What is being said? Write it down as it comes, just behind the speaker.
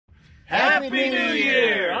Happy New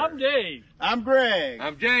Year! I'm Dave. I'm Greg.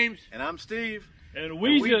 I'm James. And I'm Steve. And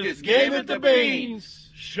we just gave it the beans.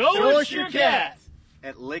 Show us your cat.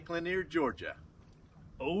 At Lake Lanier, Georgia.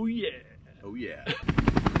 Oh yeah. Oh yeah.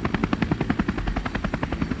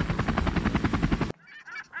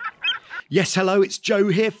 Yes, hello, it's Joe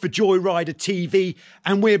here for Joyrider TV,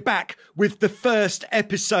 and we're back with the first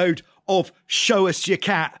episode of Show Us Your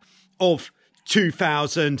Cat of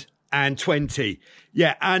 2020.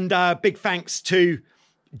 Yeah, and big thanks to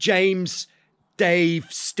James, Dave,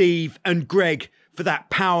 Steve and Greg for that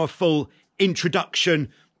powerful introduction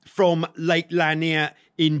from Lake Lanier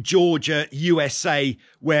in Georgia, USA,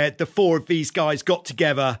 where the four of these guys got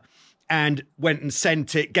together and went and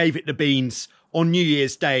sent it, gave it the beans on New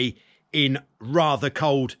Year's Day in rather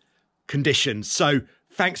cold conditions. So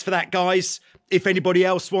thanks for that, guys. If anybody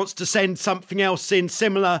else wants to send something else in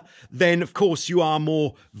similar, then of course you are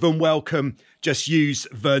more than welcome. Just use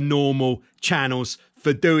the normal channels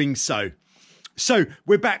for doing so. So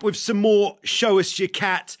we're back with some more Show Us Your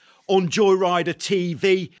Cat on Joyrider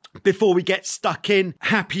TV. Before we get stuck in,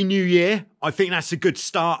 Happy New Year. I think that's a good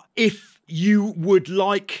start. If you would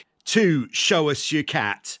like to show us your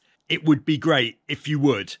cat, it would be great if you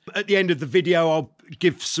would. At the end of the video, I'll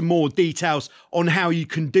give some more details on how you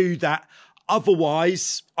can do that.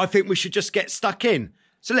 Otherwise, I think we should just get stuck in.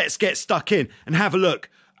 So let's get stuck in and have a look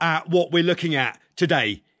at what we're looking at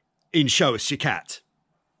today in Show Us Your Cat.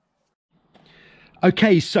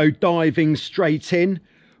 Okay, so diving straight in,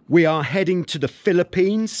 we are heading to the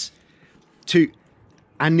Philippines, to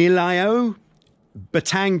Anilao,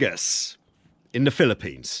 Batangas in the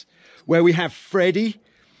Philippines, where we have Freddie.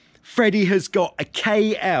 Freddie has got a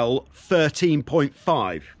KL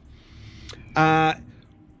 13.5.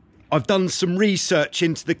 I've done some research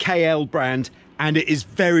into the KL brand, and it is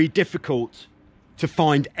very difficult to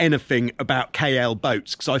find anything about KL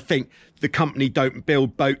boats because I think the company don't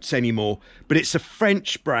build boats anymore, but it's a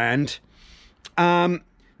French brand.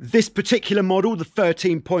 This particular model, the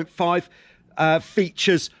 13.5,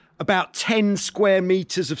 features about 10 square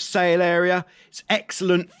meters of sail area. It's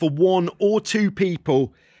excellent for 1 or 2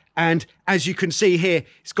 people. And as you can see here,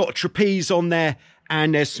 it's got a trapeze on there,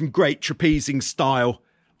 and there's some great trapezing style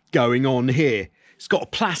going on here. It's got a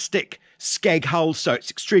plastic skeg hull, so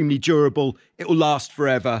it's extremely durable. It will last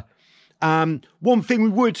forever. One thing we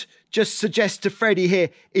would just suggest to Freddie here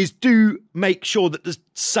is do make sure that the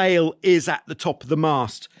sail is at the top of the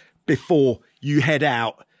mast before you head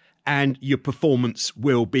out, and your performance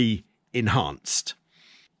will be enhanced.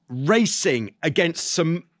 Racing against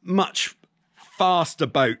some much faster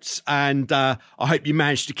boats, and I hope you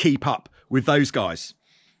managed to keep up with those guys.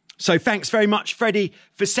 So thanks very much, Freddie,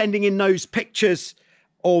 for sending in those pictures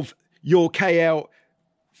of your KL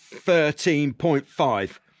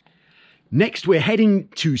 13.5. Next, we're heading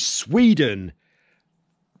to Sweden,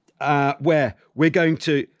 where we're going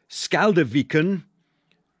to Skaldeviken,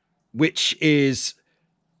 which is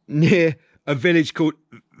near a village called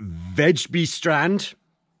Vejbystrand.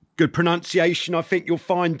 Good pronunciation, I think you'll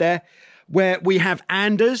find there. Where we have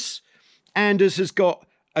Anders. Anders has got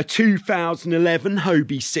a 2011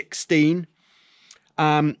 Hobie 16.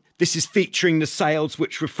 This is featuring the sails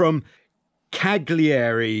which were from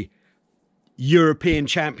Cagliari European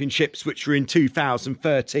Championships, which were in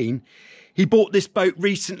 2013. He bought this boat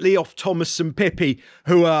recently off Thomas and Pippi,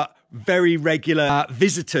 who are very regular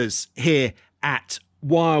visitors here at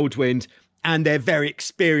Wildwind, and they're very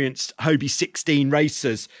experienced Hobie 16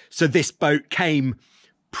 racers. So this boat came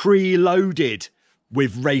preloaded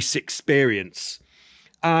with race experience.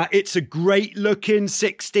 It's a great looking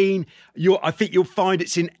 16. I think you'll find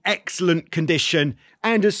it's in excellent condition.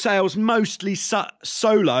 Anders sails mostly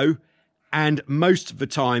solo, and most of the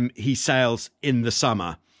time he sails in the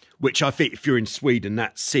summer, which I think if you're in Sweden,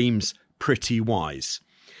 that seems pretty wise.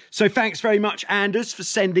 So thanks very much, Anders, for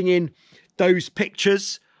sending in those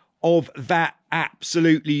pictures of that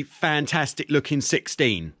absolutely fantastic looking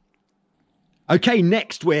 16. Okay,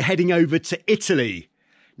 next we're heading over to Italy.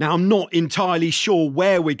 Now, I'm not entirely sure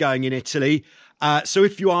where we're going in Italy, so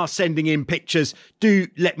if you are sending in pictures, do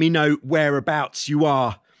let me know whereabouts you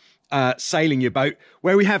are sailing your boat.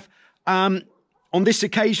 Where we have, on this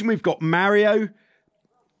occasion, we've got Mario,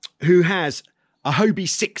 who has a Hobie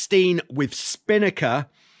 16 with spinnaker,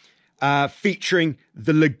 featuring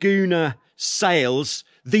the Laguna sails.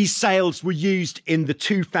 These sails were used in the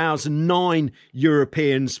 2009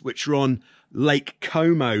 Europeans, which were on Lake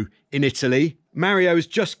Como in Italy. Mario has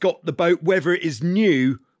just got the boat. Whether it is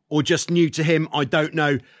new or just new to him, I don't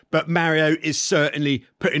know. But Mario is certainly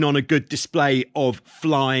putting on a good display of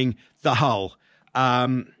flying the hull.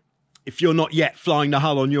 If you're not yet flying the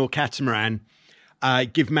hull on your catamaran,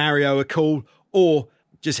 give Mario a call, or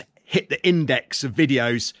just hit the index of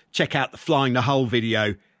videos, check out the Flying the Hull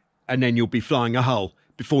video, and then you'll be flying a hull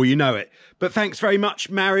before you know it. But thanks very much,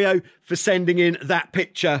 Mario, for sending in that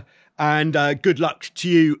picture, and good luck to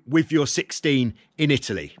you with your 16 in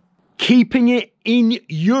Italy. Keeping it in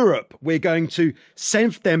Europe, we're going to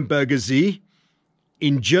Senftenberger See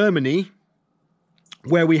in Germany,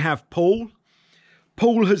 where we have Paul.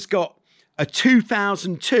 Paul has got a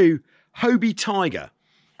 2002 Hobie Tiger.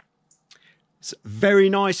 It's a very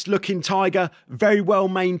nice looking Tiger, very well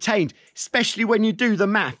maintained, especially when you do the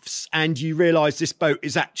maths and you realise this boat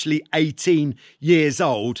is actually 18 years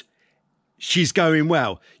old. She's going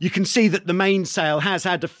well. You can see that the mainsail has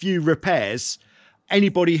had a few repairs.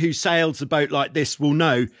 Anybody who sails a boat like this will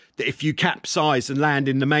know that if you capsize and land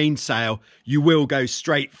in the mainsail, you will go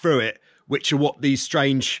straight through it, which are what these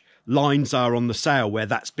strange lines are on the sail where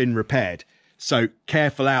that's been repaired. So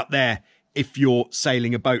careful out there if you're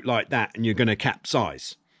sailing a boat like that and you're going to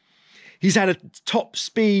capsize. He's had a top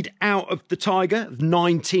speed out of the Tiger of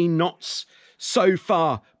 19 knots so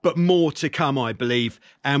far, but more to come, I believe,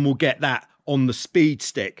 and we'll get that on the speed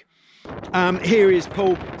stick. Here is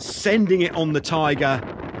Paul sending it on the Tiger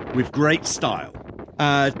with great style.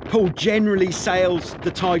 Paul generally sails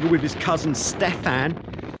the Tiger with his cousin Stefan.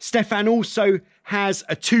 Stefan also has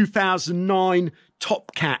a 2009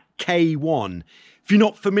 Totalcat K1. If you're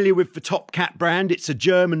not familiar with the Totalcat brand, it's a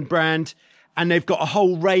German brand, and they've got a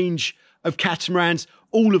whole range of catamarans,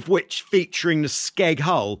 all of which featuring the Skeg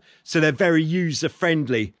hull, so they're very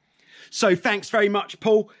user-friendly. So thanks very much,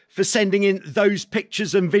 Paul, for sending in those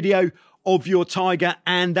pictures and video of your Tiger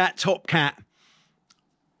and that Totalcat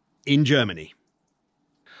in Germany.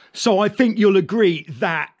 So I think you'll agree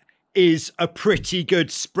that is a pretty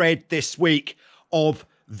good spread this week of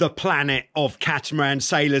the planet of catamaran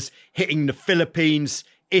sailors hitting the Philippines,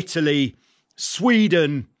 Italy,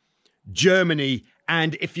 Sweden, Germany,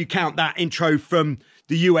 and if you count that intro from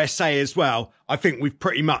the USA as well, I think we've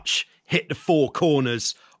pretty much hit the four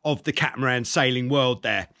corners of the catamaran sailing world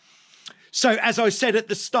there. So as I said at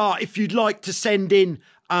the start, if you'd like to send in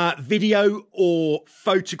video or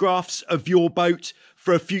photographs of your boat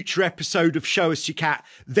for a future episode of Show Us Your Cat,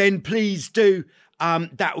 then please do.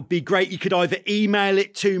 That would be great. You could either email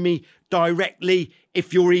it to me directly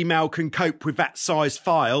if your email can cope with that size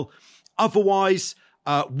file. Otherwise,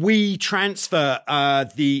 we transfer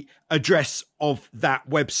the address of that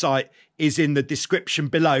website is in the description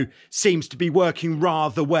below. Seems to be working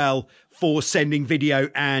rather well for sending video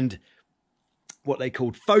and what they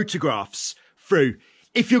called photographs through.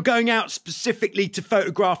 If you're going out specifically to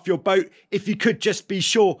photograph your boat, if you could just be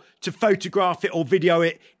sure to photograph it or video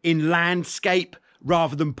it in landscape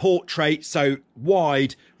rather than portrait, so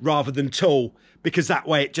wide rather than tall, because that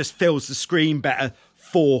way it just fills the screen better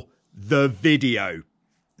for the video.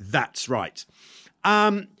 That's right.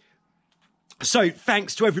 So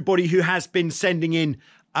thanks to everybody who has been sending in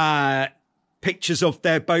pictures of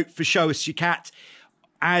their boat for Show Us Your Cat.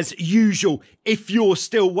 As usual, if you're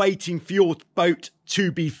still waiting for your boat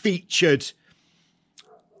to be featured,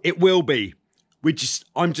 it will be.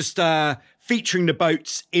 I'm just featuring the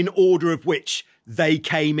boats in order of which they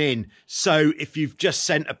came in. So if you've just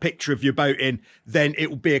sent a picture of your boat in, then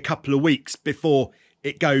it will be a couple of weeks before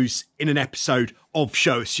it goes in an episode of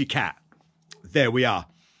Show Us Your Cat. There we are.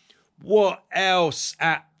 What else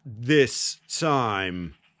at this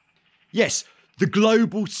time? Yes, the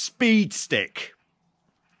global speed stick.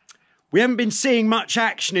 We haven't been seeing much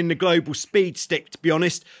action in the global speed stick, to be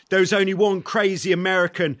honest. There was only one crazy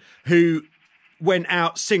American who went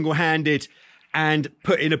out single-handed and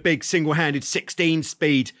put in a big single-handed 16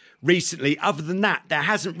 speed recently. Other than that, there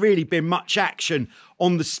hasn't really been much action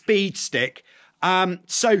on the speed stick.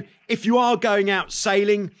 So if you are going out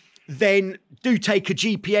sailing, then do take a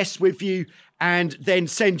GPS with you and then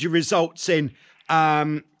send your results in.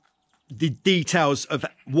 The details of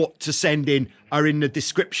what to send in are in the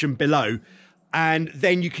description below. And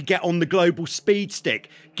then you could get on the global speed stick,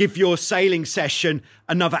 give your sailing session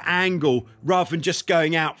another angle rather than just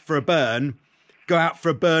going out for a burn. Go out for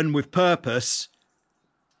a burn with purpose.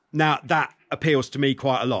 Now, that appeals to me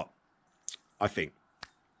quite a lot, I think.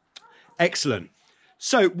 Excellent.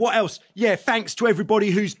 So what else? Yeah, thanks to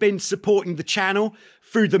everybody who's been supporting the channel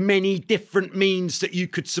through the many different means that you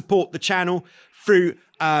could support the channel through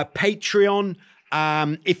Patreon.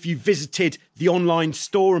 If you visited the online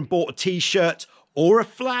store and bought a t-shirt or a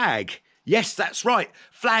flag. Yes, that's right.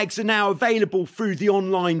 Flags are now available through the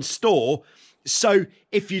online store. So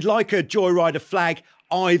if you'd like a Joyrider flag,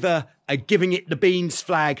 either a Giving It the Beans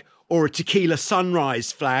flag or a Tequila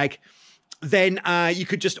Sunrise flag, then you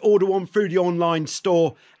could just order one through the online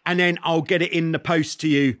store and then I'll get it in the post to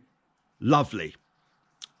you. Lovely.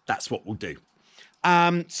 That's what we'll do.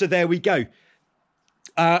 So there we go.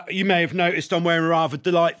 You may have noticed I'm wearing a rather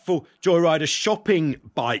delightful Joyrider shopping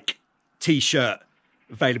bike t-shirt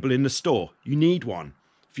available in the store. You need one.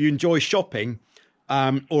 If you enjoy shopping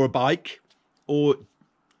or a bike, or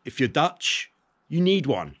if you're Dutch, you need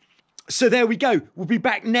one. So there we go. We'll be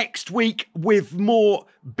back next week with more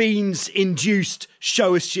beans-induced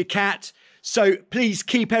Show Us Your Cat. So please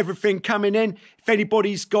keep everything coming in. If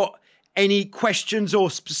anybody's got any questions or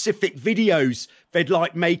specific videos they'd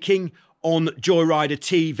like making on Joyrider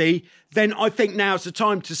TV, then I think now's the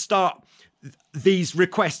time to start these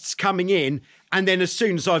requests coming in. And then as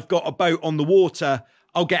soon as I've got a boat on the water,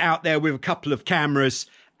 I'll get out there with a couple of cameras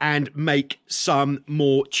and make some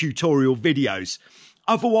more tutorial videos.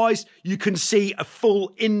 Otherwise, you can see a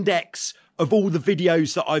full index of all the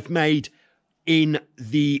videos that I've made in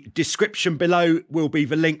the description below. Will be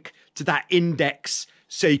the link to that index,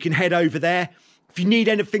 so you can head over there. If you need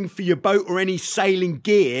anything for your boat or any sailing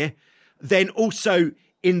gear, then also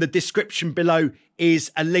in the description below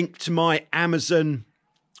is a link to my Amazon,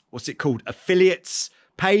 what's it called, affiliates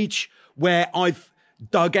page, where I've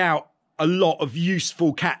dug out a lot of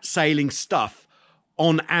useful cat sailing stuff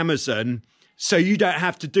on Amazon, so you don't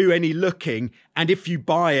have to do any looking. And if you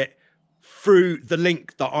buy it through the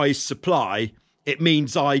link that I supply, it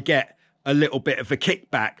means I get a little bit of a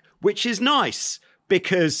kickback, which is nice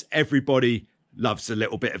because everybody loves a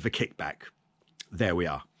little bit of a kickback. There we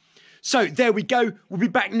are. So there we go. We'll be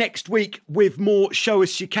back next week with more Show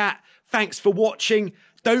Us Your Cat. Thanks for watching.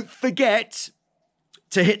 Don't forget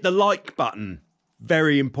to hit the like button.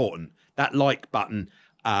 Very important. That like button,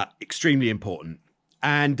 extremely important.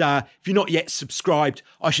 And if you're not yet subscribed,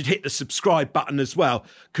 I should hit the subscribe button as well,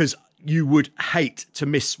 because you would hate to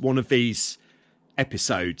miss one of these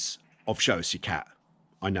episodes of Show Us Your Cat.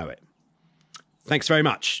 I know it. Thanks very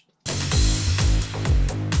much.